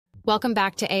Welcome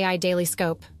back to AI Daily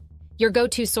Scope, your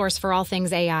go-to source for all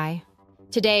things AI.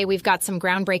 Today, we've got some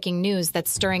groundbreaking news that's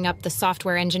stirring up the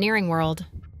software engineering world.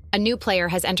 A new player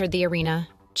has entered the arena,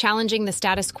 challenging the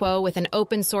status quo with an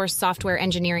open-source software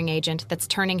engineering agent that's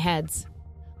turning heads.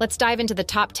 Let's dive into the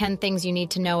top 10 things you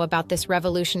need to know about this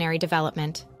revolutionary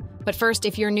development. But first,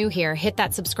 if you're new here, hit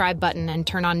that subscribe button and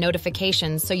turn on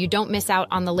notifications so you don't miss out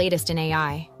on the latest in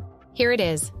AI. Here it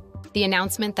is, the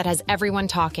announcement that has everyone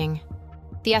talking.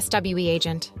 The SWE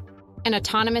Agent, an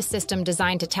autonomous system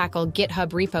designed to tackle GitHub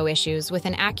repo issues with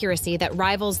an accuracy that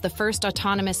rivals the first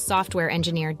autonomous software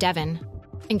engineer, Devon.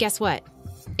 And guess what?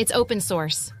 It's open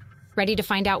source. Ready to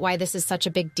find out why this is such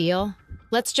a big deal?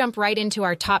 Let's jump right into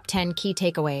our top 10 key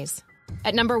takeaways.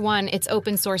 At number 1, its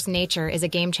open source nature is a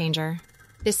game changer.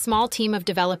 This small team of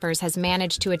developers has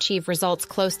managed to achieve results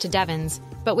close to Devon's,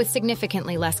 but with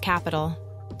significantly less capital.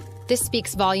 This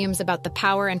speaks volumes about the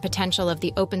power and potential of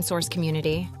the open source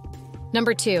community.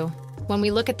 Number 2, when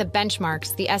we look at the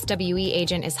benchmarks, the SWE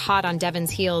agent is hot on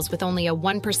Devon's heels with only a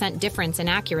 1% difference in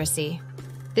accuracy.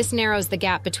 This narrows the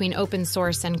gap between open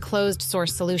source and closed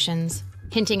source solutions,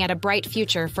 hinting at a bright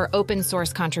future for open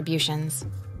source contributions.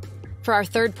 For our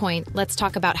third point, let's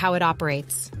talk about how it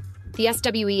operates. The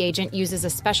SWE agent uses a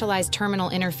specialized terminal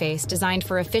interface designed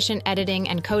for efficient editing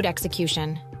and code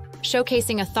execution,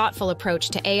 showcasing a thoughtful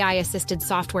approach to AI-assisted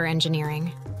software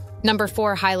engineering. Number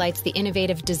 4 highlights the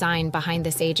innovative design behind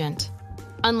this agent.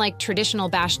 Unlike traditional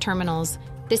Bash terminals,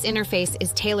 this interface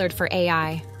is tailored for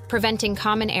AI, preventing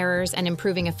common errors and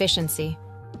improving efficiency.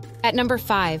 At number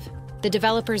 5, the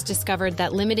developers discovered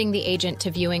that limiting the agent to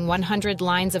viewing 100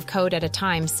 lines of code at a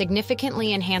time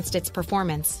significantly enhanced its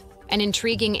performance, an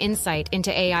intriguing insight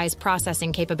into AI's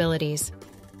processing capabilities.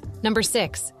 Number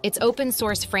 6, its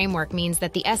open-source framework means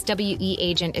that the SWE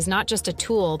agent is not just a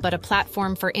tool but a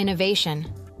platform for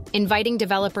innovation, inviting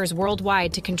developers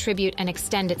worldwide to contribute and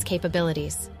extend its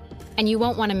capabilities. And you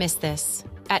won't want to miss this.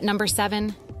 At number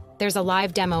 7, there's a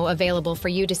live demo available for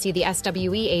you to see the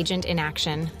SWE agent in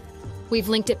action. We've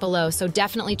linked it below, so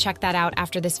definitely check that out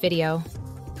after this video.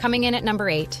 Coming in at number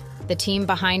 8, the team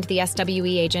behind the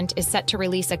SWE agent is set to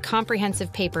release a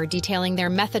comprehensive paper detailing their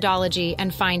methodology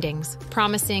and findings,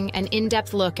 promising an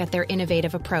in-depth look at their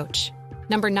innovative approach.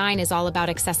 Number 9 is all about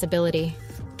accessibility.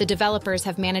 The developers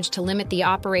have managed to limit the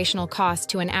operational cost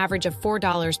to an average of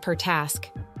 $4 per task,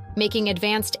 making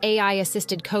advanced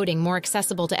AI-assisted coding more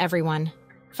accessible to everyone.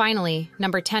 Finally,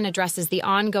 number 10 addresses the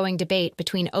ongoing debate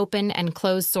between open and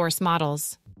closed-source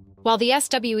models. While the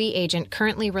SWE agent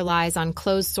currently relies on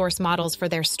closed-source models for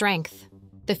their strength,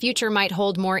 the future might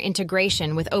hold more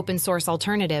integration with open-source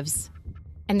alternatives.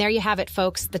 And there you have it,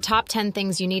 folks, the top 10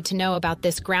 things you need to know about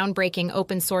this groundbreaking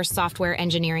open-source software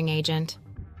engineering agent.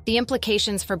 The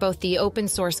implications for both the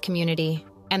open-source community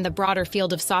and the broader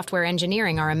field of software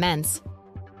engineering are immense.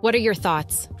 What are your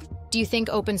thoughts? Do you think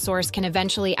open source can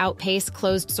eventually outpace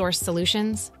closed-source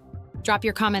solutions? Drop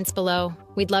your comments below.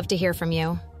 We'd love to hear from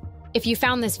you. If you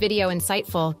found this video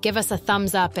insightful, give us a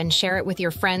thumbs up and share it with your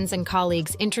friends and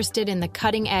colleagues interested in the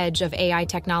cutting edge of AI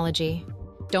technology.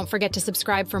 Don't forget to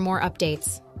subscribe for more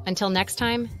updates. Until next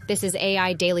time, this is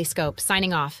AI Daily Scope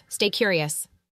signing off. Stay curious.